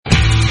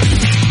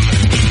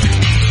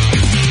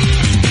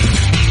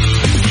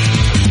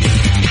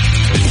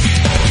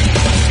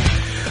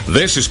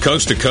This is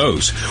Coast to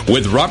Coast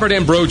with Robert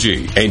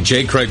Ambrogi and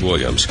J. Craig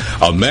Williams,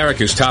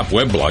 America's top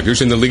web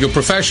bloggers in the legal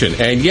profession.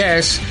 And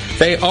yes,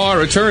 they are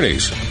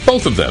attorneys,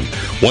 both of them.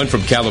 One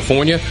from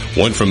California,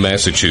 one from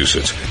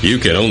Massachusetts. You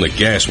can only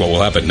guess what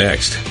will happen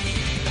next.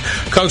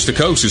 Coast to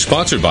Coast is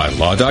sponsored by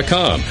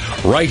Law.com,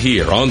 right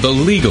here on the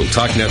Legal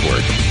Talk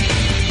Network.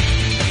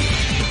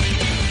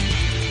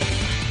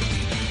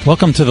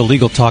 Welcome to the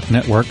Legal Talk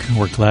Network.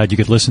 We're glad you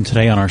could listen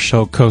today on our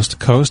show Coast to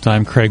Coast.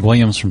 I'm Craig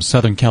Williams from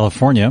Southern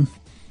California.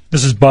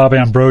 This is Bob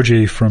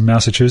Ambrogi from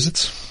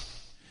Massachusetts.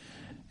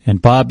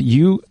 And Bob,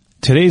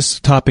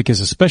 today's topic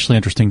is especially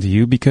interesting to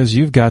you because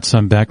you've got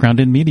some background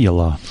in media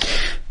law.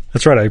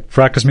 That's right. I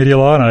practice media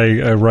law, and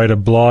I write a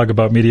blog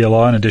about media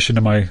law in addition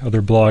to my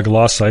other blog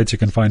law sites. You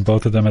can find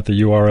both of them at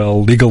the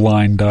URL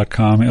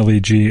legaline.com,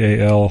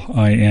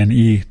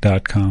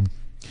 legaline.com.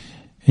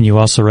 And you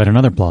also write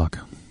another blog.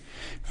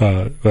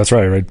 That's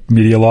right. I write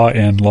media law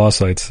and law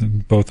sites,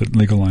 both at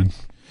Legal Line.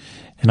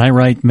 And I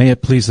write May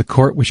It Please the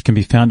Court, which can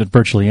be found at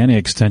virtually any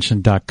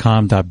extension,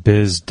 .com,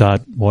 .biz,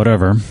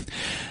 whatever.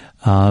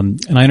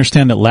 And I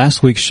understand that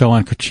last week's show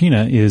on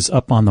Kachina is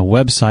up on the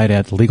website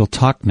at Legal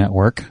Talk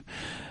Network.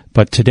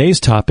 But today's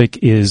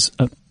topic is,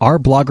 are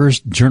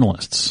bloggers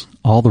journalists?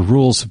 All the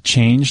rules have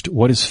changed.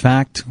 What is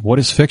fact? What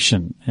is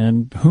fiction?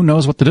 And who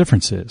knows what the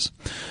difference is?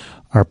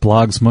 Are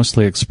blogs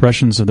mostly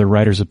expressions of the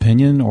writer's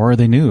opinion, or are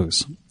they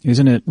news?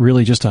 Isn't it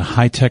really just a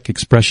high-tech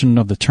expression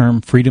of the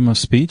term freedom of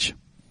speech?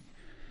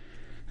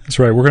 That's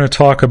right. We're going to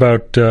talk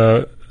about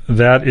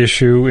that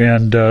issue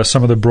and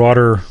some of the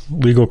broader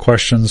legal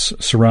questions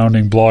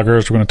surrounding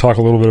bloggers. We're going to talk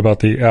a little bit about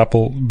the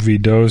Apple v.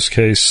 Doe's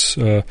case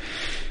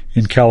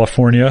in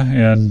California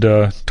and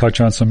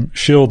touch on some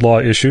shield law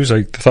issues.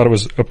 I thought it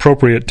was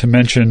appropriate to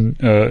mention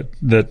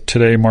that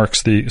today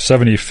marks the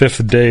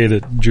 75th day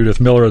that Judith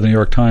Miller of the New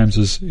York Times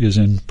is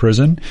in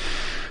prison.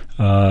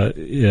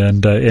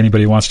 And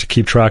anybody who wants to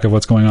keep track of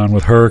what's going on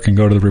with her can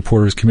go to the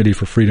Reporters Committee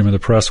for Freedom of the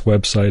Press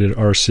website at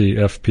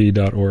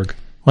rcfp.org.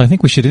 Well, I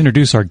think we should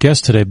introduce our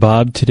guest today,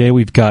 Bob. Today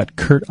we've got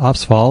Kurt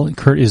Opsvall.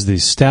 Kurt is the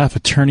staff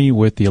attorney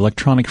with the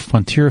Electronic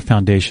Frontier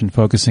Foundation,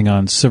 focusing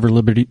on civil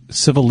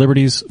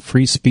liberties,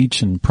 free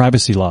speech, and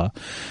privacy law.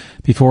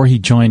 Before he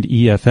joined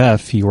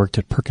EFF, he worked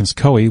at Perkins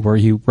Coie, where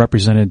he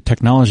represented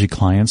technology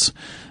clients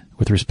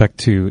with respect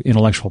to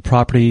intellectual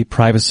property,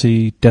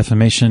 privacy,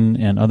 defamation,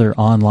 and other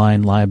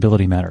online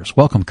liability matters.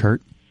 Welcome,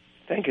 Kurt.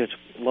 Thank you. It's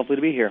lovely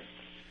to be here.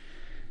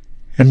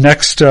 And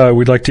next,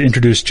 we'd like to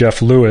introduce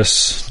Jeff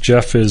Lewis.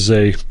 Jeff is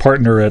a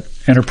partner at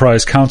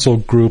Enterprise Counsel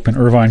Group in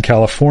Irvine,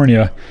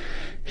 California.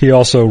 He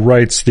also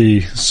writes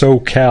the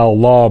SoCal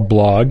Law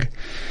blog.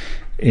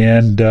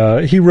 And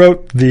he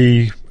wrote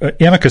the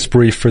amicus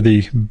brief for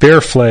the Bear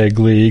Flag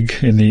League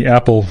in the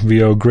Apple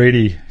v.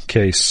 O'Grady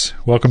case.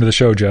 Welcome to the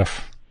show,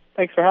 Jeff.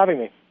 Thanks for having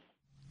me.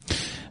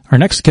 Our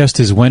next guest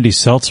is Wendy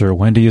Seltzer.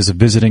 Wendy is a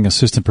visiting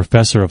assistant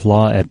professor of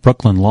law at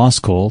Brooklyn Law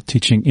School,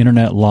 teaching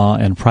internet law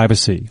and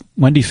privacy.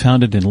 Wendy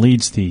founded and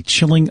leads the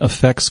Chilling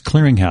Effects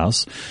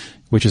Clearinghouse,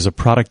 which is a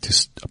project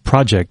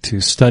to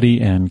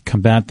study and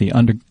combat the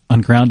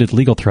ungrounded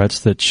legal threats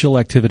that chill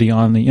activity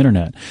on the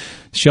internet.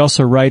 She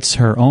also writes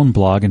her own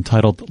blog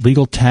entitled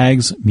Legal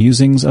Tags,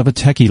 Musings of a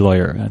Techie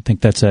Lawyer. I think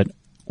that's at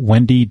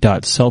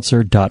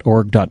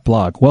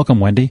wendy.seltzer.org.blog. Welcome,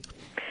 Wendy.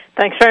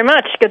 Thanks very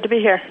much. Good to be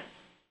here.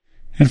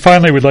 And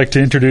finally, we'd like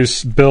to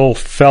introduce Bill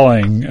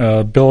Felling.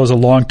 Bill is a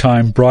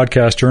longtime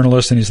broadcast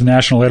journalist, and he's the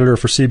national editor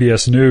for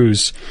CBS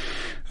News.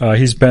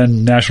 He's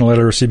been national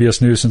editor of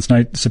CBS News since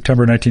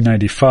September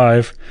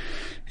 1995.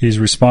 He's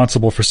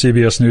responsible for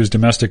CBS News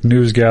domestic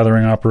news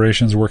gathering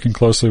operations, working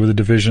closely with the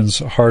division's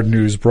hard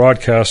news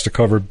broadcast to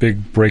cover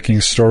big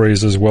breaking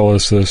stories as well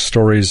as the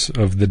stories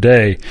of the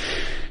day.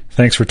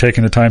 Thanks for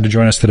taking the time to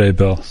join us today,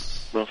 Bill.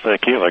 Well,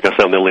 thank you. I guess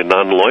I'm the only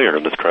non-lawyer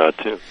in this crowd,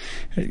 too.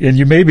 And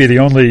you may be the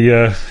only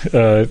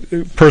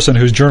person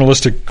whose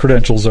journalistic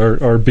credentials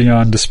are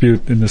beyond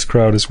dispute in this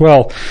crowd as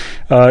well.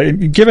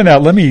 Given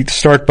that, let me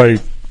start by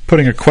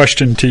putting a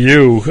question to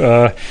you.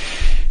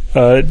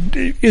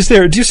 Do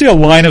you see a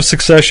line of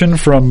succession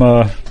from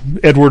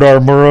Edward R.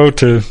 Murrow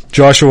to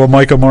Joshua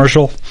Micah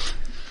Marshall?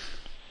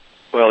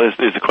 Well, is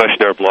the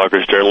question, are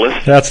bloggers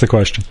journalists? That's the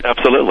question.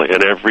 Absolutely,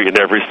 in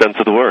every sense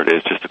of the word.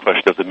 It's just a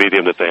question of the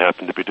medium that they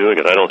happen to be doing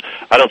it. I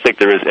don't think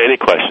there is any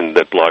question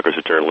that bloggers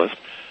are journalists.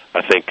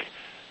 I think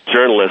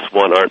journalists,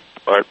 aren't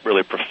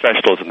really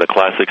professionals in the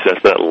classic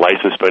sense, not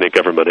licensed by any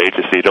government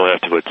agency. You don't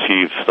have to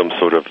achieve some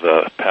sort of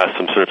pass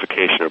some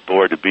certification or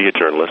board to be a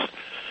journalist.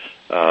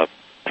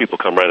 People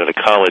come right out of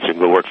college and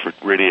go work for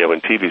radio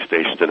and TV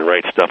stations and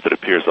write stuff that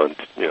appears on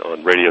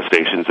radio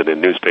stations and in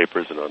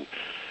newspapers and on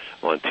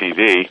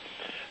TV.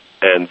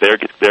 And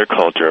they're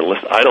called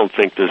journalists. I don't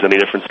think there's any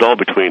difference at all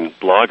between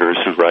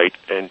bloggers who write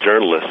and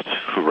journalists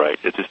who write.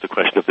 It's just a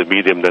question of the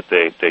medium that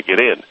they get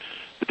in.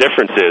 The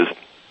difference is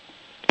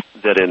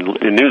that in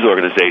news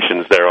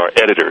organizations there are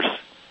editors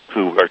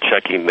who are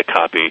checking the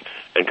copy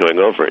and going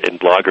over it. In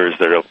bloggers,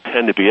 there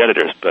tend to be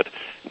editors, but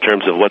in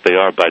terms of what they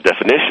are by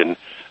definition,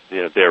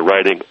 they're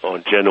writing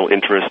on general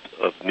interest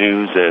of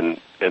news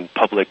and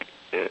public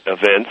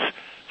events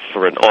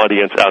for an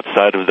audience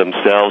outside of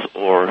themselves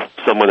or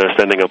someone they're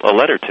sending a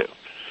letter to.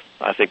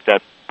 I think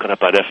that kind of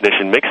by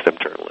definition makes them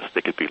journalists.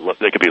 They could be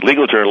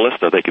legal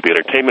journalists, or they could be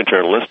entertainment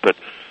journalists, but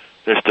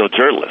they're still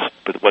journalists.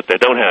 But what they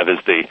don't have is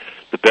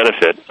the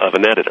benefit of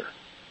an editor.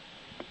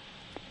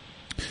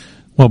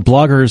 Well,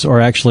 bloggers, or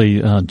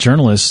actually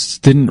journalists,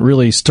 didn't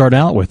really start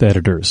out with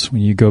editors.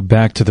 When you go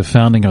back to the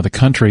founding of the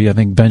country, I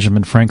think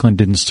Benjamin Franklin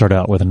didn't start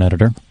out with an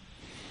editor.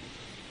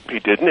 He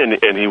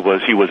didn't, and he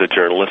was a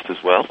journalist as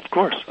well. Of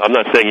course, I'm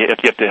not saying you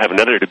have to have an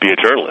editor to be a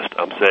journalist.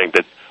 I'm saying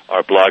that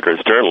are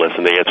bloggers journalists,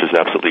 and the answer is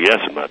absolutely yes,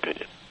 in my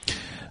opinion.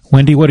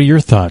 Wendy, what are your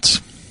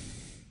thoughts?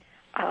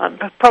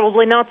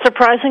 Probably not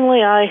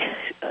surprisingly, I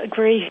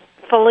agree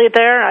fully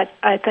there.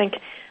 I think,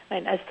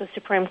 as the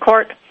Supreme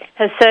Court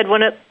has said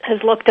when it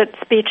has looked at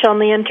speech on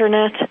the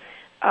Internet,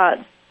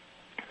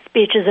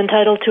 speech is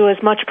entitled to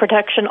as much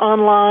protection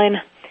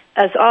online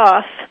as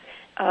off.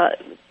 The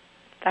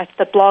fact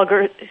that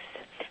bloggers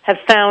have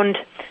found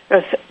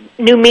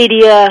new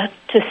media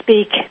to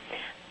speak,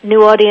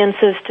 new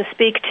audiences to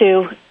speak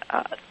to,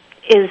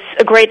 is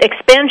a great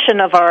expansion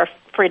of our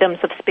freedoms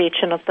of speech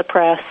and of the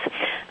press,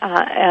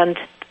 and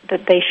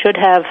that they should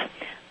have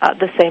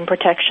the same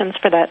protections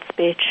for that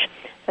speech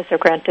as are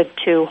granted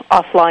to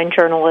offline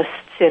journalists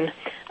in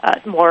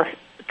more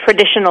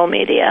traditional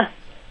media.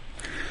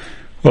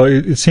 Well,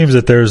 it seems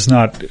that there's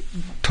not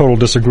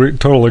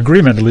total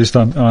agreement, at least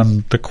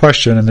on the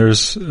question, and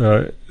there's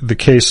the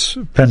case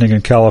pending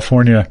in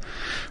California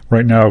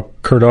right now.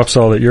 Kurt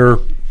Opsahl, that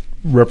you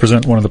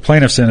represent one of the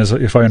plaintiffs in,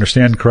 if I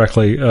understand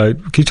correctly.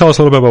 Can you tell us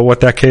a little bit about what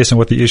that case and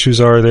what the issues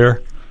are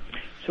there?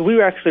 So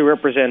we actually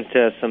represent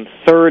some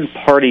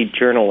third-party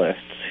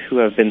journalists who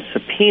have been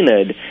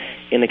subpoenaed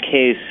in the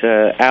case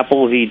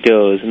Apple v.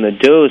 Doe's, and the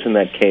Doe's in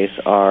that case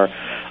are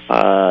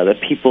the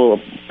people,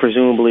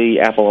 presumably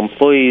Apple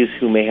employees,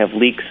 who may have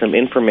leaked some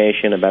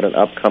information about an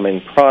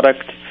upcoming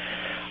product,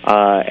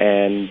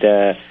 and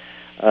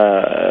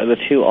the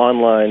two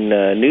online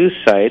news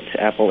sites,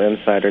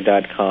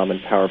 AppleInsider.com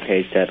and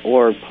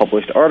PowerPage.org,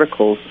 published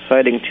articles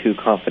citing two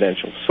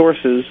confidential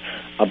sources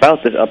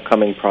about this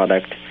upcoming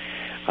product,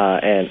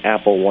 and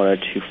Apple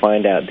wanted to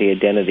find out the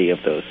identity of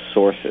those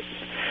sources.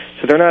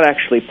 So they're not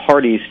actually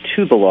parties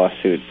to the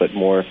lawsuit, but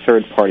more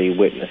third-party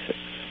witnesses.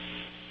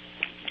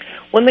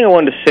 One thing I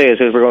wanted to say is,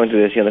 as we're going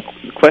through this,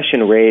 the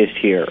question raised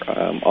here,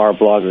 are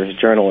bloggers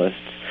journalists,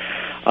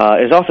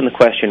 is often the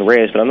question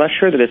raised, but I'm not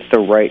sure that it's the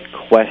right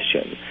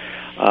question.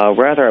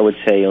 Rather, I would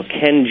say,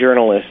 can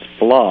journalists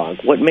blog?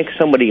 What makes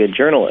somebody a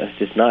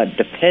journalist is not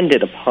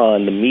dependent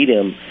upon the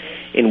medium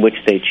in which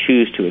they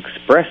choose to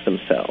express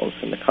themselves,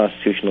 and the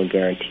constitutional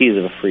guarantees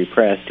of a free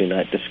press do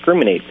not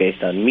discriminate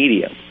based on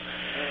medium.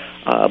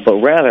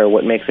 But rather,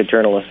 what makes a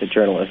journalist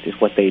is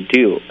what they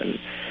do. And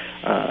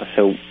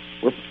so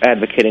we're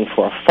advocating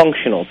for a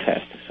functional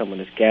test. If someone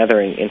is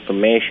gathering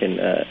information,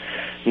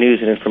 news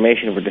and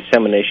information for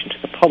dissemination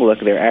to the public,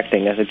 they're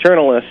acting as a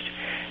journalist,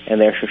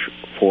 and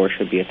therefore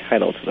should be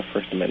entitled to the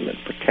First Amendment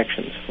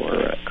protections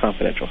for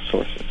confidential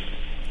sources.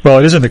 Well,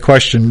 it isn't the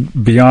question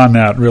beyond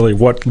that, really,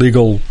 what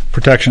legal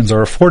protections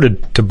are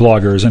afforded to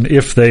bloggers, and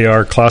if they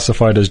are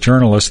classified as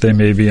journalists, they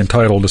may be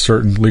entitled to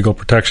certain legal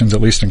protections,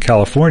 at least in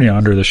California,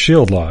 under the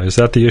SHIELD law. Is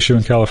that the issue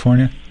in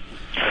California?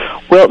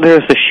 Well,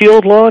 there's the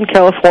SHIELD law in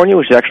California,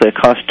 which is actually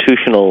a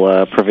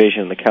constitutional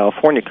provision in the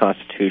California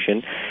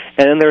Constitution,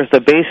 and then there's the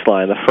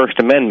baseline, the First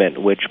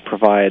Amendment, which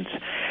provides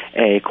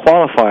a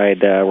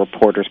qualified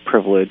reporter's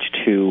privilege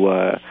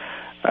to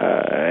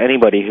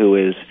anybody who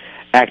is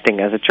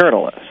acting as a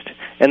journalist.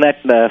 And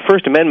that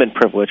First Amendment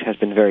privilege has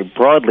been very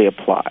broadly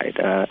applied.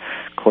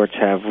 Courts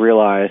have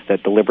realized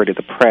that the liberty of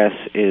the press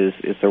is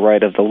the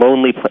right of the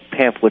lonely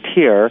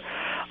pamphleteer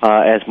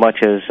as much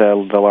as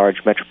the large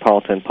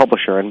metropolitan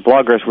publisher. And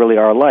bloggers really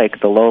are like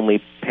the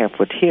lonely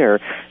pamphleteer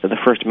that the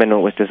First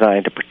Amendment was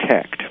designed to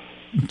protect.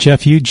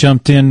 Jeff, you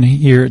jumped in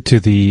here to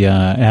the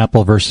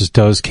Apple versus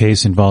Doe's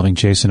case involving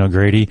Jason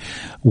O'Grady.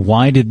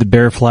 Why did the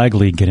Bear Flag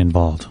League get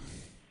involved?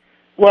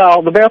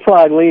 Well, the Bear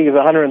Flag League is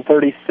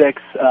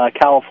 136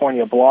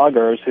 California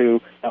bloggers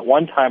who, at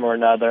one time or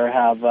another,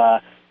 have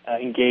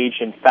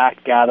engaged in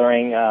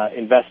fact-gathering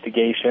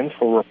investigations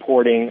for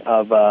reporting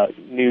of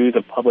news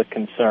of public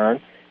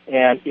concern,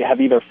 and have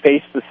either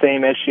faced the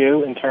same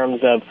issue in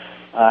terms of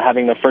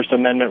having their First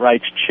Amendment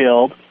rights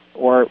chilled,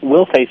 or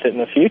will face it in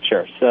the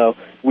future. So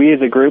we as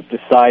a group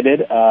decided,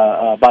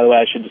 by the way,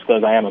 I should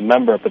disclose I am a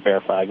member of the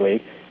Bear Flag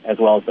League, as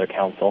well as their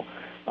counsel,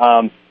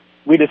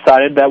 we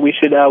decided that we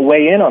should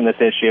weigh in on this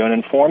issue and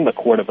inform the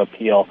Court of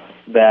Appeal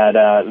that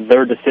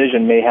their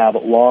decision may have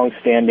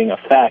long-standing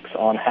effects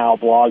on how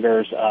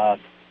bloggers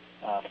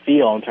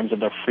feel in terms of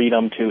their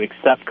freedom to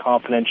accept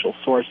confidential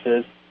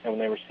sources, and when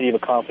they receive a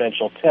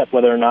confidential tip,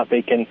 whether or not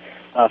they can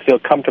feel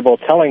comfortable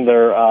telling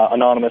their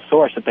anonymous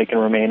source that they can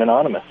remain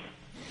anonymous.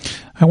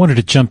 I wanted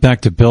to jump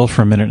back to Bill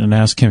for a minute and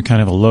ask him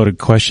kind of a loaded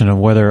question of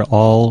whether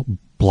all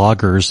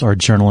bloggers are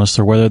journalists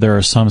or whether there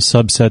are some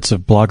subsets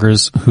of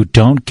bloggers who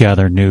don't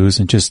gather news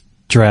and just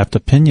draft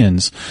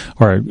opinions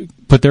or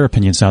put their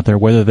opinions out there,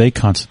 whether they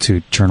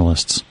constitute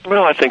journalists?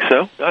 Well, I think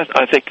so.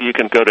 I think you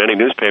can go to any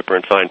newspaper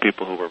and find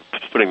people who are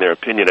putting their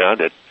opinion out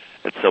at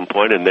some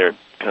point, and they're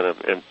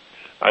and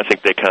I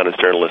think they count as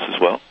journalists as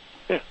well.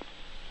 Yeah,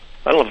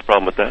 I don't have a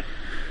problem with that.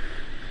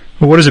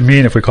 Well, what does it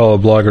mean if we call a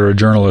blogger a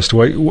journalist?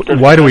 Why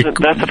do we?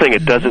 That's the thing.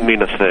 It doesn't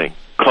mean a thing.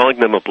 Calling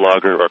them a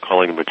blogger or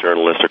calling them a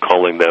journalist or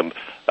calling them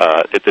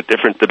the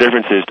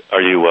difference is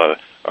are you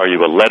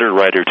a letter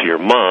writer to your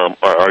mom,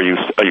 or are you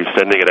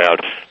sending it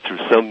out through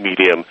some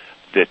medium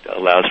that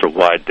allows for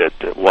wide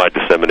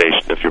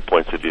dissemination of your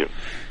points of view?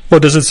 Well,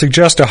 does it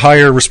suggest a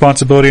higher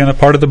responsibility on the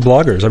part of the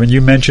bloggers? I mean,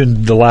 you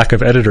mentioned the lack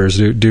of editors.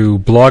 Do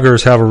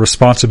bloggers have a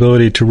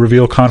responsibility to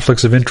reveal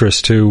conflicts of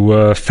interest,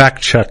 to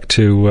fact check,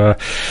 to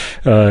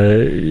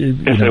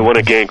if they want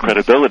to gain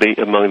credibility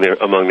among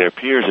their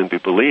peers and be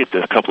believed?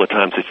 A couple of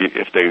times,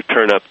 if they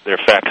turn up their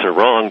facts are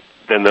wrong,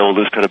 then they'll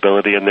lose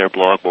credibility, and their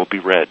blog won't be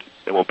read.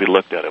 It won't be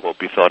looked at. It won't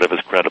be thought of as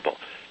credible.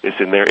 It's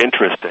in their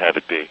interest to have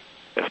it be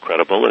as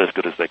credible and as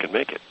good as they can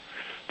make it.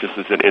 Just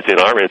as it's in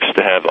our interest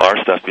to have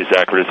our stuff be as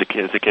accurate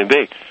as it can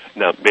be.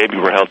 Now, maybe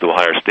we're held to a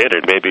higher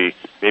standard. Maybe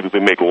we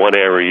make one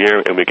error a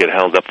year and we get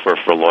held up for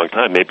a long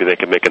time. Maybe they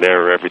can make an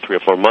error every 3 or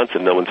 4 months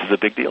and no one says a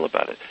big deal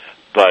about it.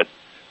 But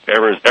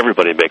errors,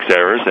 everybody makes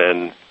errors,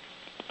 and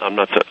I'm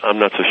not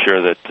so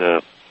sure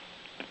that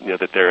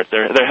that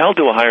they're held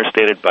to a higher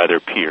standard by their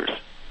peers.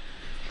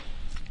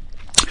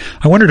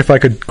 I wondered if I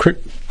could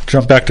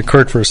jump back to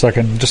Kurt for a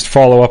second and just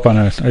follow up on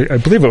I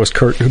believe it was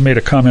Kurt who made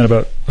a comment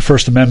about the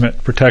First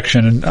Amendment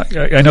protection. And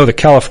I know that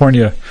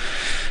California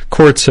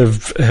courts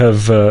have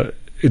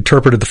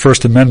interpreted the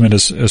First Amendment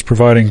as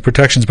providing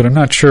protections, but I'm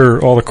not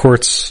sure all the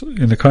courts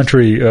in the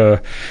country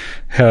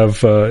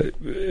have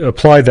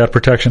applied that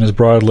protection as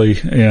broadly.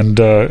 And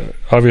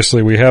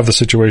obviously we have the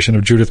situation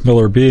of Judith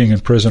Miller being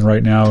in prison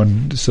right now,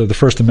 and so the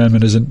First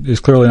Amendment is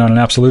clearly not an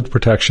absolute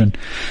protection.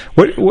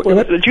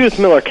 The Judith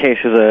Miller case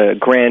is a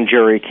grand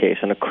jury case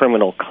in a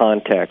criminal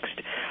context.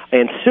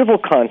 In civil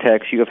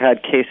context, you have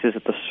had cases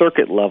at the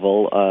circuit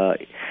level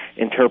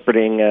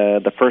interpreting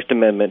the First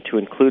Amendment to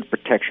include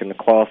protection to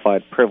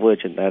qualified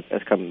privilege, and that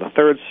has come in the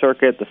Third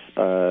Circuit,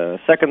 the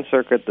Second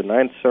Circuit, the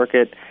Ninth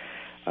Circuit,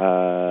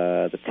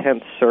 the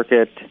 10th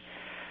Circuit,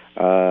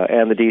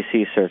 and the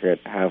D.C.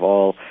 Circuit have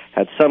all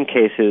had some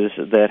cases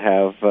that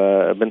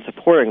have been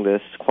supporting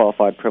this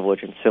qualified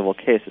privilege in civil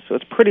cases. So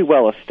it's pretty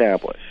well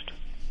established.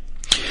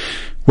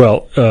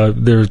 Well,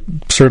 there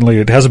certainly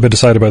it hasn't been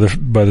decided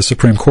by the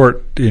Supreme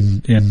Court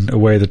in a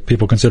way that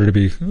people consider to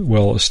be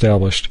well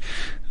established.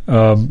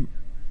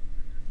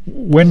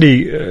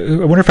 Wendy,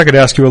 I wonder if I could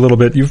ask you a little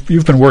bit.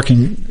 You've been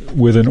working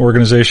with an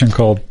organization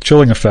called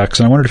Chilling Effects,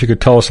 and I wondered if you could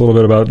tell us a little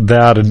bit about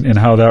that and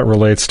how that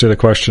relates to the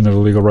question of the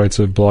legal rights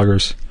of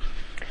bloggers.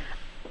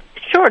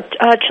 Sure.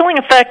 Chilling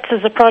Effects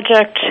is a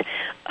project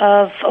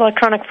of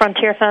Electronic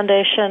Frontier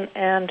Foundation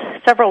and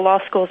several law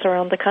schools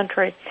around the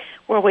country,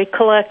 where we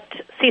collect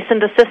cease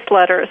and desist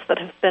letters that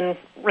have been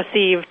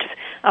received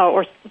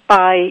or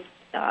by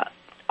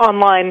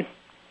online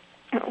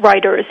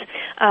writers.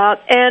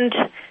 And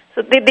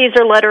so these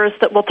are letters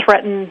that will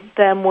threaten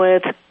them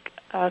with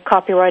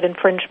copyright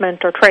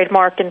infringement or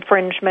trademark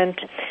infringement,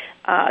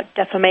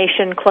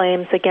 defamation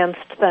claims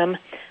against them.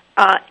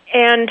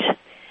 And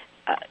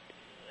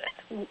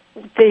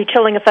the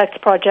Chilling Effects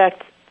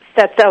Project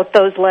sets out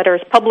those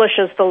letters,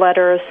 publishes the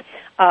letters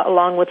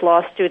along with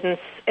law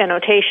students'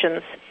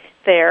 annotations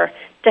there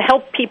to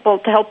help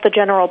the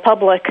general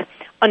public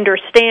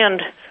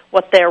understand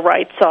what their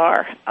rights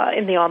are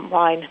in the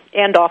online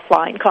and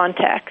offline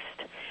context.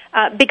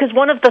 Because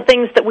one of the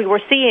things that we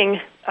were seeing,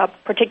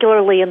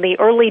 particularly in the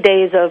early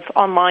days of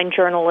online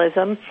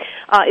journalism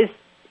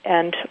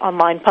and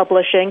online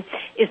publishing,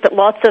 is that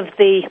lots of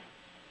the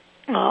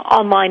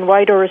online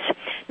writers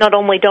not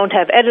only don't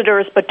have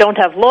editors, but don't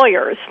have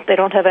lawyers. They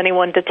don't have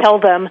anyone to tell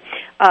them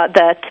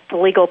that the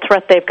legal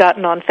threat they've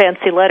gotten on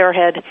fancy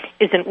letterhead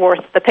isn't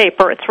worth the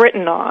paper it's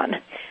written on.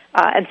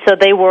 And so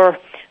they were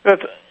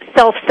sort of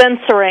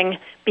self-censoring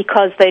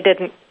because they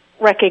didn't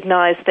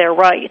recognize their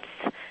rights.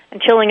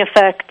 And Chilling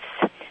Effects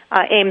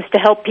aims to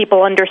help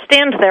people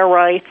understand their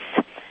rights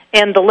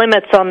and the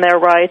limits on their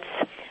rights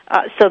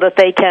so that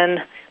they can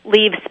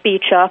leave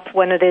speech up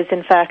when it is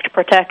in fact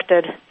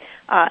protected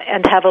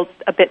and have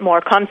a bit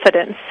more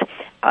confidence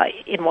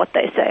in what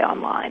they say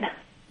online.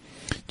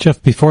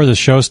 Jeff, before the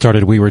show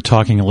started, we were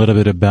talking a little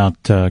bit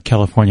about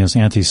California's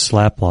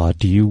anti-SLAPP law.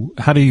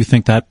 How do you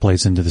think that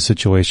plays into the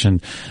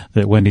situation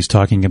that Wendy's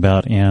talking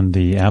about and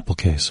the Apple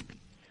case?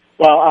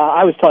 Well,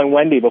 I was telling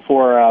Wendy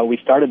before we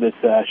started this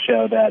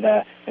show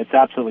that it's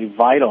absolutely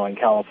vital in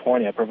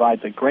California. It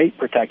provides a great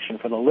protection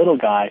for the little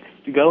guy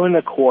to go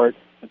into court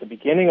at the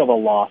beginning of a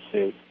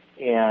lawsuit,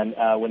 and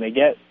when they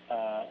get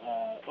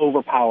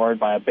overpowered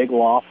by a big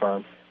law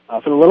firm,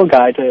 for the little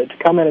guy to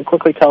come in and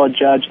quickly tell a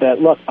judge that,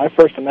 look, my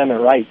First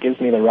Amendment right gives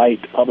me the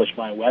right to publish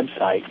my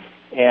website,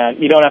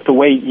 and you don't have to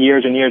wait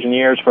years and years and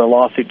years for a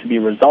lawsuit to be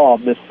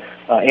resolved. This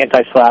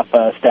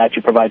anti-SLAPP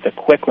statute provides a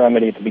quick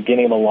remedy at the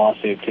beginning of a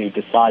lawsuit to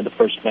decide the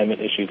First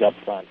Amendment issues up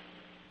front.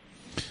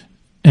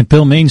 And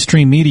Bill,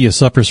 mainstream media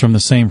suffers from the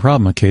same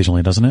problem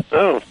occasionally, doesn't it?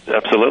 Oh,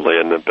 absolutely.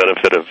 And the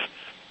benefit of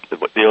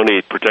the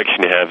only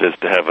protection you have is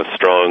to have a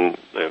strong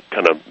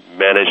kind of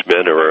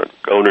management or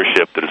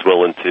ownership that is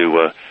willing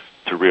to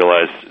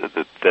realize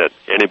that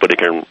anybody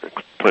can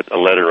put a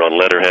letter on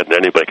letterhead and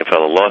anybody can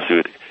file a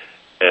lawsuit,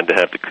 and to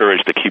have the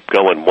courage to keep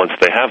going once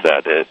they have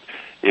that.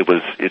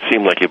 It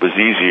seemed like it was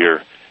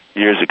easier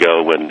years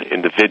ago when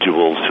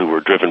individuals who were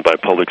driven by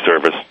public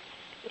service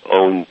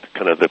owned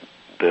kind of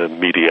the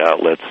media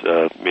outlets.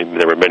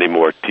 There were many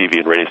more TV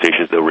and radio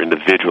stations that were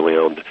individually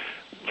owned.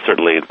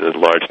 Certainly the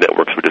large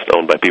networks were just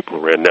owned by people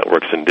who ran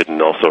networks and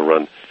didn't also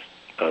run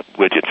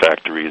widget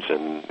factories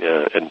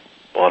and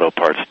auto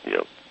parts,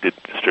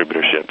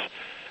 distributorships.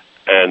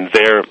 And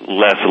they're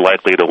less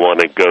likely to want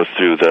to go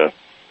through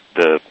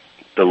the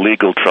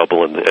legal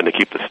trouble and to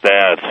keep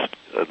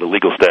the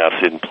legal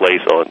staffs in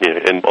place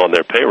on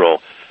their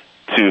payroll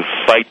to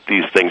fight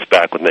these things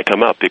back when they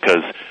come up,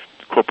 because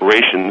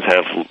corporations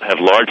have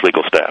large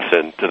legal staffs,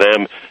 and to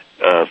them,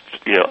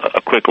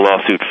 a quick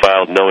lawsuit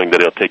filed, knowing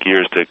that it'll take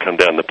years to come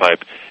down the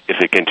pipe,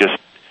 if it can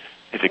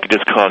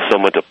just cause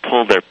someone to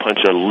pull their punch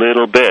a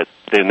little bit,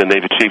 then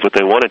they've achieved what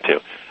they wanted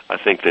to. I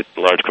think that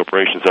large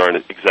corporations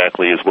aren't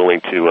exactly as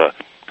willing to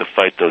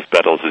fight those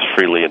battles as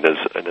freely and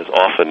as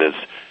often as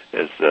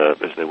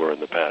they were in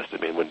the past. I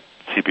mean, when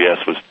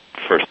CBS was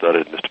first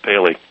started, Mr.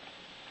 Paley,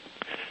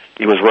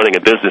 he was running a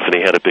business and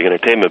he had a big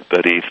entertainment,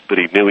 but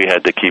he knew he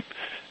had to keep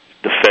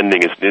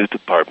defending his news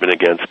department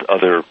against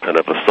other kind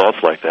of assaults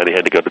like that. He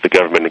had to go to the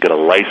government and get a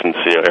license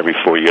every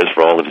 4 years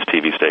for all of his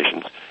TV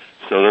stations.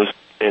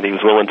 And he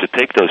was willing to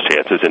take those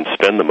chances and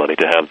spend the money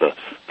to have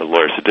the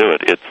lawyers to do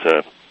it.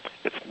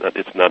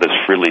 It's not as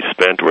freely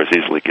spent or as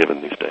easily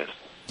given these days.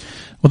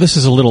 Well, this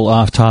is a little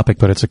off topic,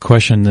 but it's a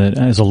question that,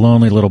 as a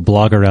lonely little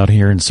blogger out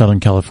here in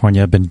Southern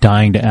California, I've been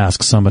dying to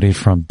ask somebody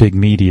from big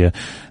media.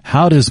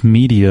 How does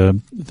media,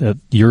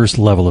 your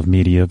level of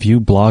media,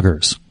 view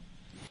bloggers?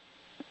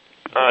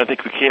 I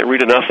think we can't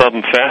read enough of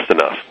them fast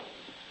enough.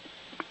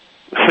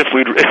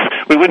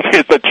 We wouldn't be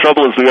as much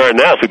trouble as we are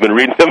now if we'd been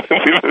reading them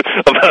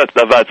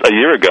about a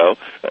year ago.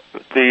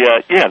 You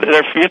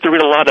have to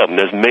read a lot of them.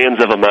 There's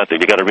millions of them out there.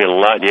 You got to read a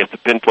lot, and you have to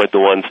pinpoint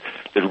the ones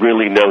that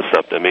really know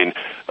something. I mean,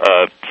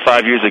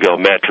 5 years ago,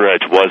 Matt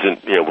Drudge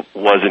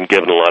wasn't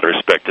given a lot of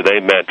respect. Today,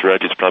 Matt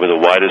Drudge is probably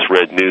the widest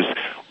read news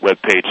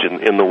webpage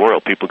in the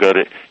world. People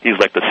he's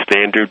like the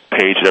standard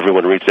page that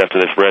everyone reads after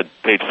they've read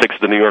page 6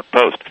 of the New York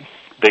Post.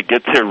 They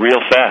get there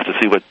real fast to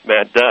see what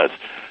Matt does.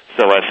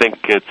 So I think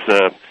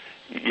it's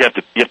you have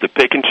to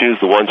pick and choose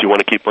the ones you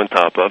want to keep on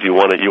top of. You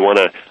want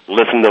to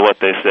listen to what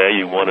they say.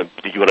 You want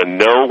to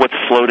know what's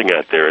floating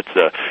out there.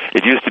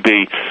 It used to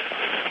be,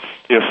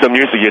 some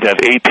years ago you'd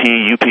have AP,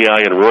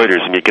 UPI, and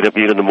Reuters, and you get up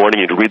in the morning,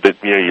 you'd read the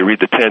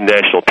 10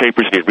 national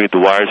papers, and you'd read the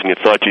wires, and you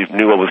thought you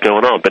knew what was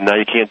going on. But now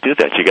you can't do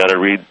that. You got to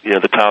read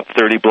the top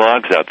 30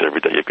 blogs out there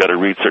every day. You've got to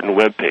read certain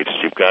web pages.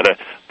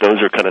 Those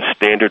are kind of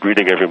standard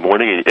reading every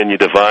morning, and you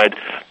divide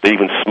the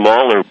even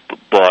smaller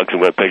blogs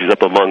and web pages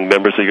up among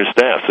members of your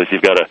staff. So if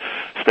you've got a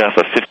staff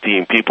of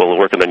 15 people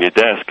working on your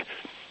desk,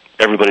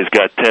 everybody's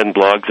got 10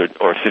 blogs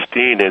or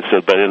 15, and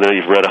so by then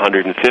you've read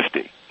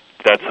 150.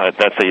 That's how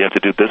you have to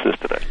do business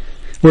today.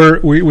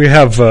 We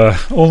have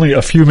only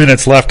a few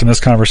minutes left in this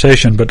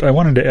conversation, but I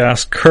wanted to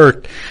ask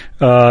Kurt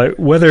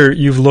whether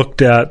you've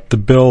looked at the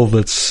bill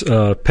that's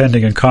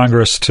pending in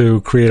Congress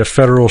to create a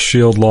federal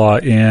shield law,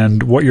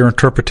 and what your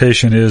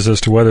interpretation is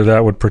as to whether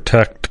that would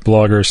protect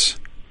bloggers.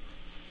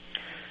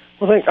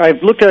 Well,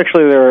 I've looked.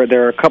 Actually,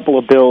 there are a couple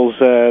of bills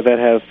that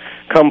have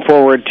come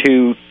forward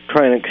to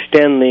try and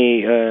extend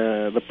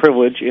the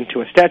privilege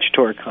into a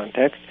statutory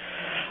context,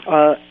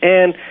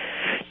 and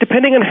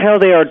depending on how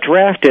they are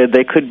drafted,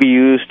 they could be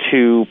used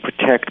to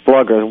protect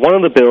bloggers. One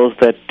of the bills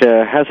that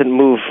hasn't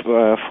moved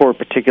forward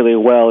particularly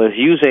well is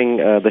using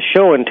the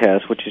Schoen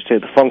test, which is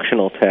the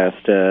functional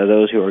test,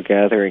 those who are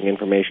gathering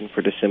information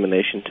for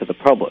dissemination to the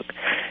public.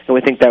 And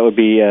we think that would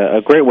be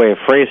a great way of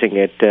phrasing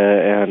it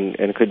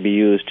and could be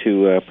used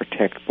to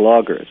protect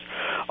bloggers.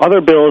 Other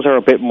bills are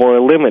a bit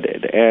more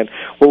limited, and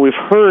what we've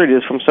heard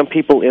is from some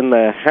people in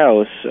the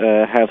House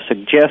have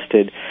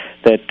suggested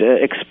that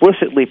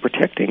explicitly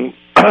protecting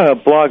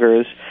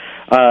bloggers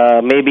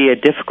may be a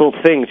difficult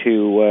thing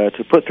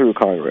to put through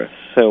Congress.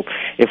 So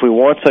if we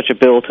want such a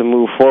bill to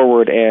move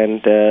forward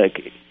and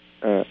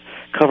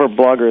cover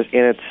bloggers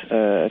in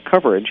its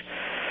coverage,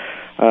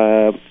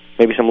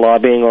 maybe some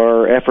lobbying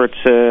or efforts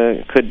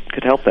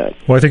could help that.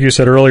 Well, I think you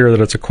said earlier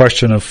that it's a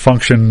question of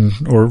function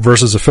or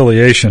versus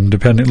affiliation.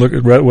 Depending, look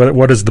at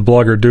what does the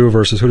blogger do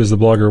versus who does the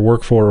blogger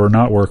work for or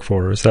not work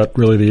for. Is that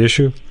really the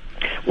issue?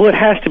 Well, it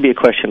has to be a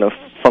question of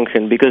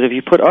function, because if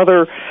you put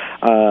other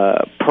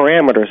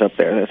parameters up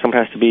there, that someone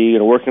has to be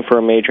working for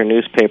a major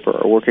newspaper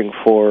or working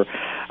for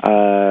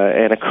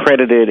an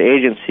accredited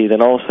agency,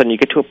 then all of a sudden you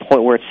get to a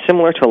point where it's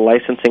similar to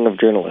licensing of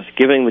journalists,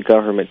 giving the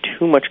government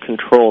too much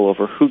control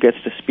over who gets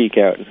to speak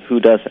out and who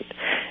doesn't.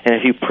 And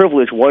if you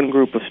privilege one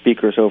group of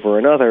speakers over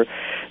another,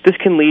 this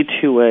can lead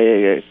to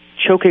a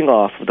choking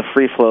off of the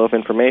free flow of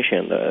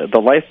information, the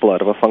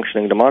lifeblood of a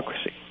functioning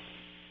democracy.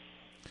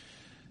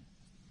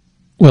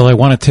 Well, I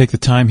want to take the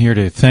time here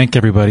to thank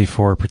everybody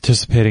for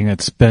participating.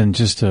 It's been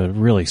just a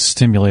really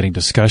stimulating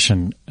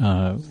discussion.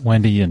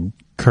 Wendy and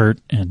Kurt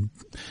and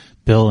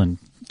Bill and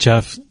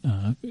Jeff,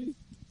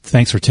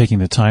 thanks for taking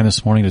the time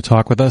this morning to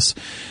talk with us.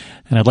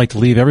 And I'd like to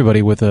leave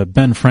everybody with a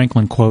Ben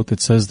Franklin quote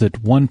that says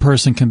that one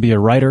person can be a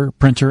writer,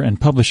 printer,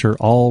 and publisher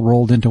all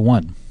rolled into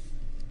one.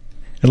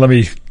 And let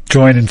me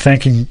join in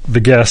thanking the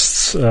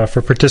guests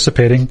for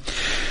participating.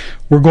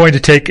 We're going to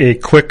take a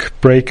quick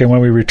break, and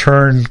when we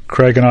return,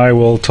 Craig and I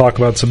will talk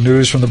about some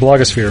news from the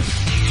blogosphere.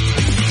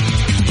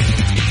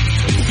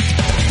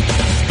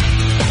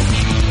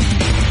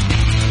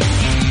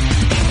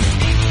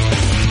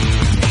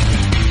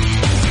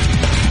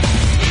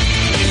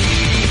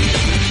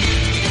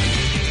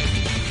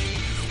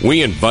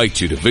 We invite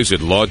you to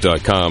visit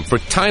law.com for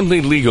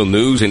timely legal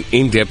news and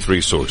in-depth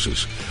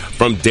resources.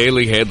 From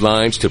daily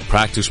headlines to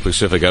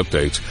practice-specific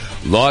updates,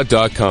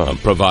 law.com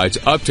provides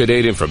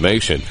up-to-date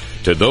information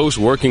to those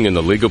working in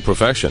the legal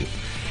profession.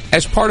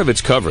 As part of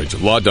its coverage,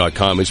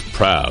 law.com is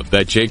proud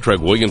that J.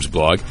 Craig Williams'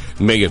 blog,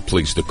 May It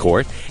Please the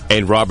Court,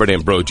 and Robert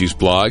Ambrogi's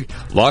blog,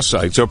 Law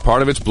Sites, are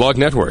part of its blog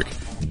network.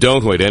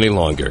 Don't wait any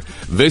longer.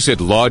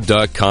 Visit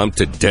law.com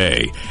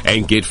today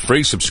and get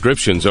free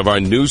subscriptions of our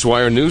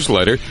Newswire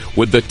newsletter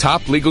with the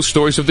top legal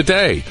stories of the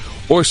day,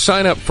 or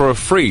sign up for a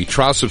free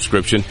trial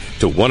subscription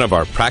to one of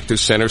our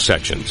Practice Center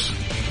sections.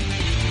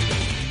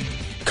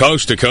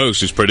 Coast to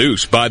Coast is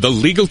produced by the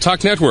Legal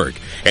Talk Network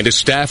and a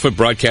staff of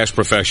broadcast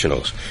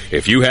professionals.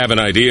 If you have an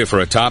idea for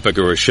a topic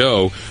or a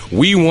show,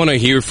 we want to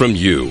hear from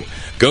you.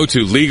 Go to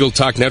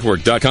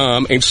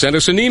LegalTalkNetwork.com and send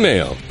us an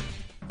email.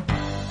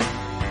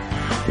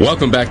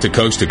 Welcome back to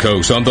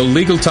Coast on the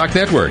Legal Talk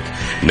Network.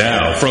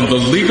 Now, from the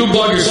legal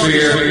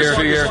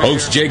blogosphere,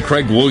 host J.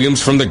 Craig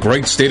Williams from the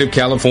great state of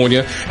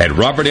California and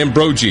Robert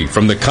Ambrogi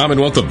from the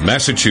Commonwealth of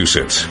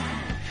Massachusetts.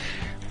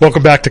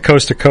 Welcome back to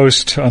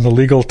Coast on the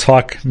Legal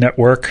Talk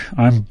Network.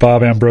 I'm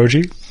Bob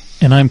Ambrogi.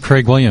 And I'm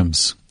Craig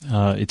Williams.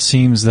 It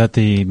seems that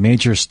the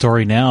major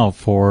story now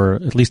for,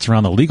 at least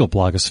around the legal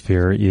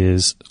blogosphere,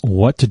 is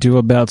what to do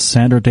about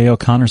Sandra Day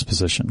O'Connor's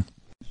position.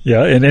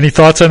 Yeah, and any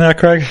thoughts on that,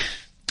 Craig?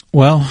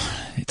 Well,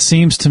 it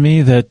seems to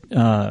me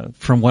that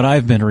from what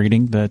I've been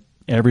reading, that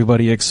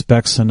everybody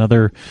expects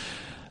another,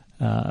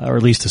 or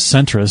at least a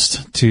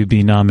centrist, to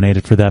be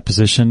nominated for that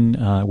position.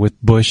 With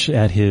Bush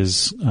at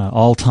his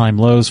all-time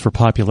lows for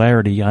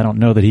popularity, I don't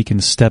know that he can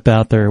step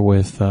out there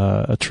with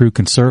a true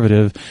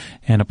conservative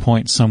and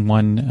appoint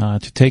someone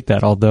to take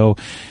that, although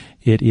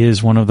it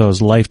is one of those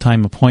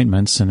lifetime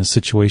appointments in a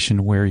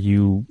situation where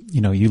you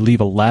leave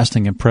a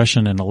lasting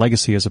impression and a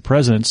legacy as a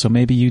president. So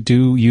maybe you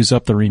do use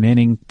up the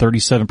remaining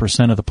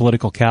 37% of the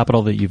political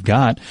capital that you've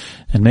got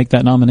and make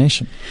that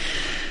nomination.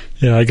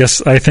 Yeah, I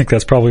think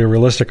that's probably a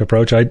realistic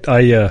approach. I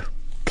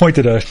put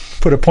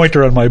a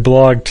pointer on my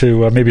blog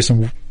to maybe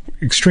some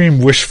extreme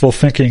wishful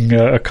thinking,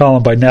 a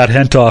column by Nat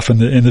Hentoff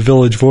in the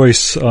Village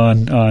Voice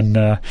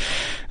on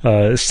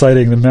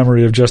citing the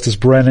memory of Justice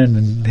Brennan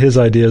and his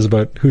ideas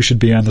about who should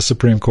be on the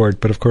Supreme Court.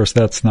 But of course,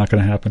 that's not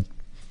going to happen.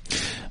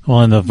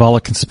 Well, in the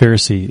Volokh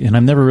conspiracy, and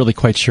I'm never really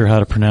quite sure how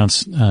to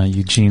pronounce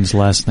Eugene's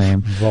last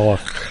name.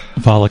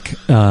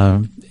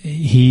 Volokh.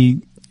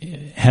 He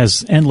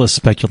has endless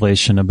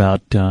speculation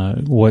about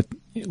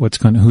who's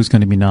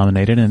going to be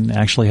nominated, and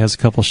actually has a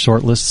couple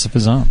short lists of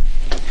his own.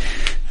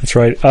 That's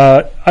right.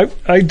 I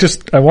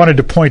wanted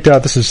to point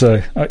out, this is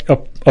a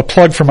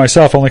plug for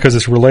myself only because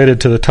it's related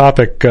to the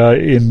topic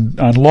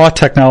on Law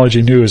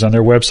Technology News on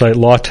their website,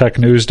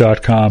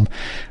 lawtechnews.com.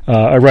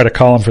 I write a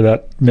column for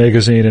that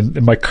magazine,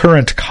 and my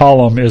current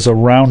column is a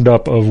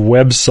roundup of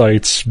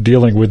websites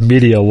dealing with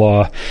media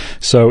law.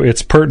 So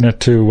it's pertinent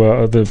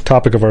to the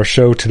topic of our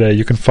show today.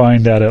 You can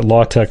find that at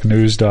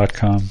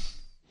lawtechnews.com.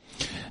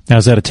 Now,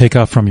 is that a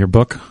takeoff from your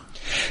book?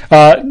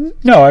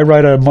 No, I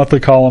write a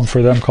monthly column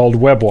for them called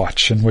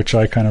WebWatch, in which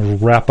I kind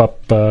of wrap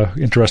up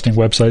interesting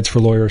websites for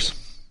lawyers.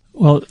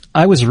 Well,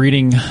 I was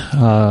reading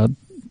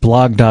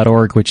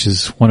blog.org, which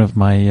is one of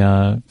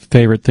my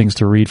favorite things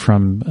to read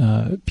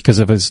from because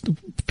of its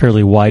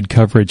fairly wide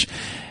coverage.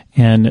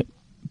 And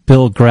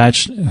Bill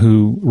Gratch,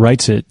 who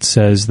writes it,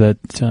 says that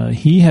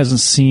he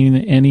hasn't seen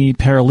any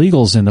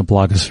paralegals in the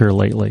blogosphere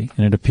lately.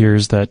 And it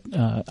appears that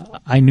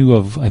I knew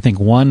of, I think,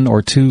 one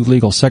or two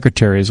legal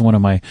secretaries. One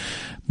of my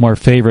more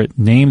favorite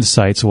named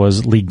sites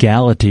was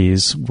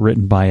Legalities,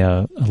 written by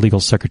a legal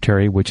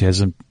secretary, which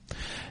hasn't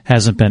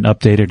been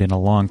updated in a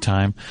long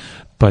time.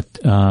 But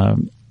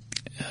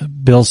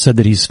Bill said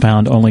that he's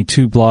found only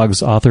two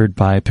blogs authored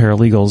by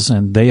paralegals,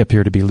 and they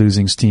appear to be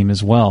losing steam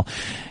as well.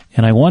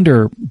 And I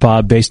wonder,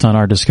 Bob, based on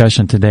our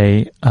discussion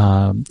today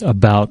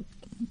about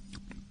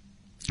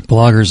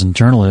bloggers and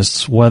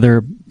journalists,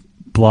 whether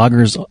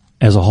bloggers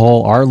as a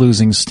whole are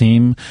losing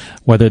steam,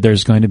 whether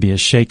there's going to be a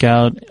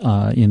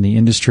shakeout in the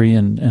industry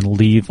and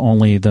leave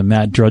only the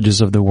Matt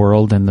Drudges of the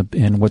world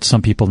and what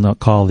some people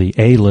call the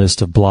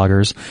A-list of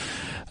bloggers,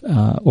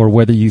 or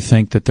whether you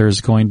think that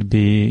there's going to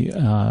be,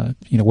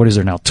 what is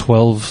there now,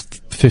 12,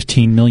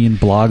 15 million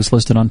blogs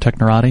listed on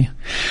Technorati?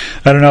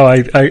 I don't know.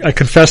 I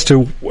confessed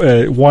to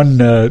one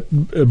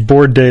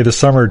board day this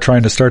summer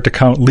trying to start to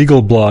count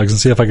legal blogs and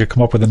see if I could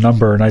come up with a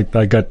number, and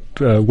I got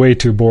way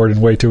too bored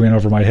and way too in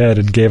over my head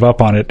and gave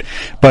up on it.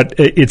 But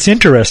it's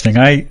interesting.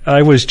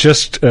 I was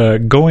just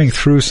going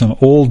through some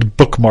old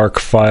bookmark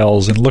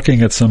files and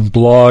looking at some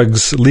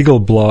blogs, legal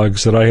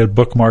blogs that I had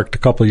bookmarked a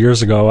couple of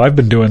years ago. I've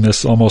been doing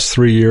this almost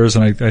 3 years,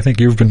 and I think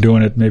you've been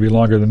doing it maybe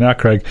longer than that,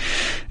 Craig.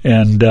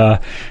 And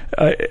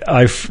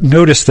I've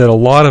noticed that a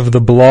lot of the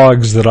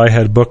blogs that I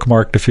had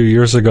bookmarked a few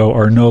years ago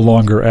are no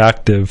longer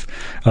active.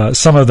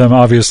 Some of them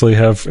obviously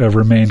have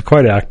remained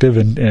quite active,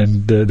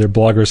 and their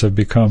bloggers have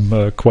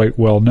become quite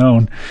well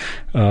known.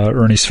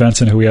 Ernie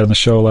Svensson, who we had on the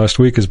show last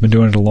week, has been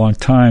doing it a long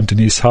time.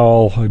 Denise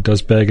Howell, who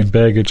does Bag and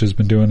Baggage, has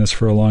been doing this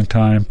for a long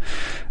time.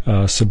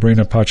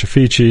 Sabrina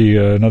Pachafici,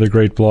 another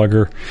great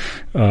blogger.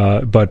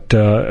 But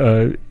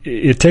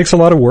it takes a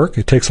lot of work.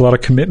 It takes a lot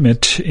of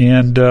commitment.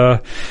 And,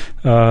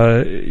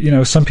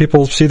 some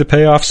people see the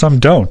payoff, some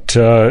don't.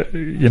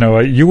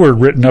 You were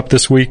written up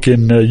this week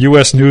in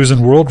U.S. News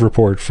and World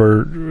Report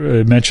for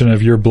a mention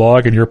of your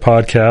blog and your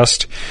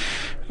podcast.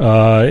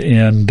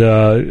 If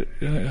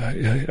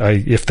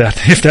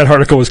that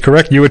article was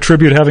correct, you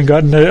attribute having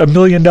gotten $1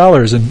 million in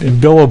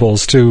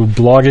billables to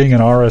blogging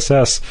and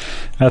RSS.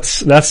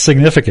 That's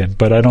significant,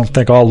 but I don't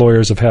think all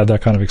lawyers have had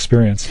that kind of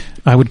experience.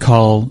 I would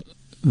call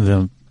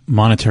the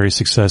monetary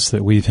success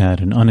that we've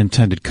had an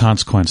unintended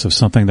consequence of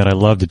something that I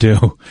love to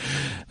do.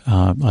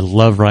 I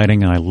love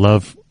writing, and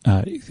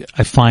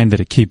I find that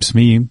it keeps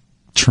me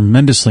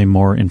tremendously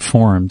more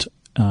informed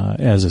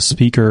as a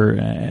speaker,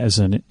 as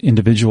an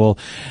individual.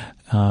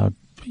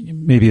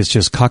 Maybe it's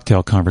just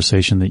cocktail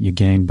conversation that you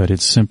gain, but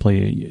it's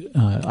simply,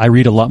 I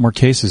read a lot more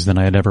cases than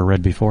I had ever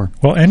read before.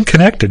 Well, and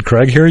connected,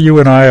 Craig. Here you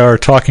and I are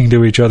talking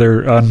to each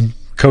other on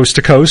coast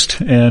to coast,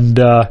 and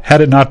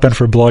had it not been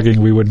for blogging,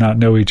 we would not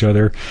know each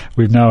other.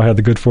 We've now had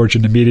the good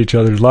fortune to meet each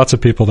other. There's lots of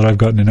people that I've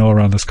gotten to know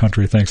around this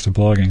country thanks to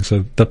blogging.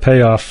 So the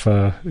payoff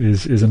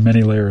is in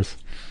many layers.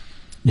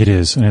 It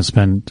is, and it's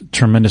been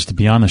tremendous to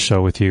be on the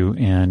show with you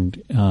and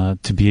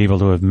to be able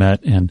to have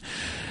met, and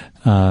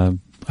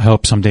I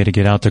hope someday to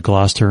get out to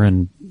Gloucester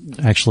and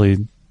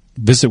actually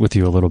visit with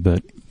you a little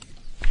bit.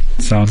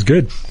 Sounds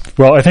good.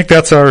 Well, I think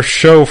that's our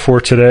show for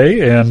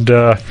today, and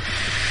that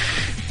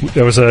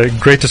was a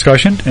great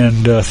discussion,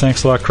 and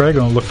thanks a lot, Craig,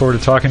 and I look forward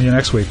to talking to you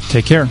next week.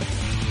 Take care.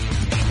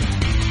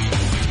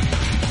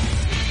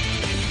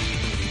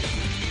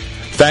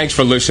 Thanks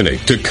for listening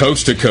to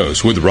Coast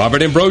with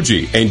Robert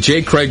Ambrogi and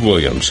J. Craig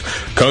Williams.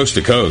 Coast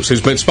to Coast has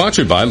been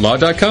sponsored by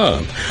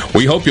Law.com.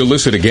 We hope you'll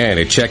listen again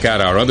and check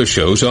out our other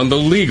shows on the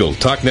Legal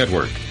Talk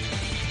Network.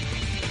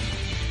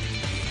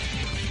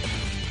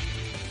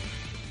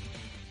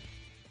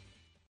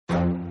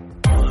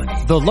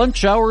 The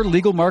Lunch Hour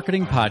Legal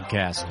Marketing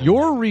Podcast,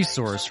 your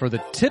resource for the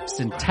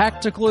tips and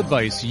tactical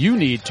advice you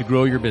need to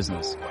grow your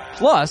business.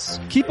 Plus,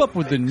 keep up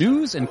with the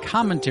news and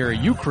commentary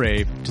you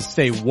crave to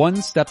stay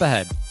one step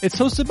ahead. It's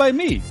hosted by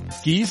me,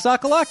 Guy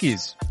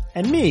Sakalakis.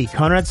 And me,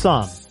 Conrad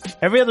Som.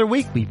 Every other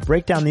week, we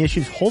break down the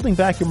issues holding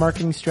back your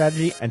marketing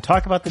strategy and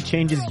talk about the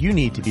changes you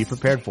need to be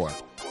prepared for.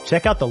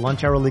 Check out the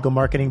Lunch Hour Legal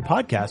Marketing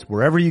Podcast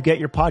wherever you get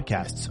your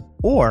podcasts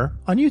or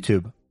on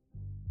YouTube.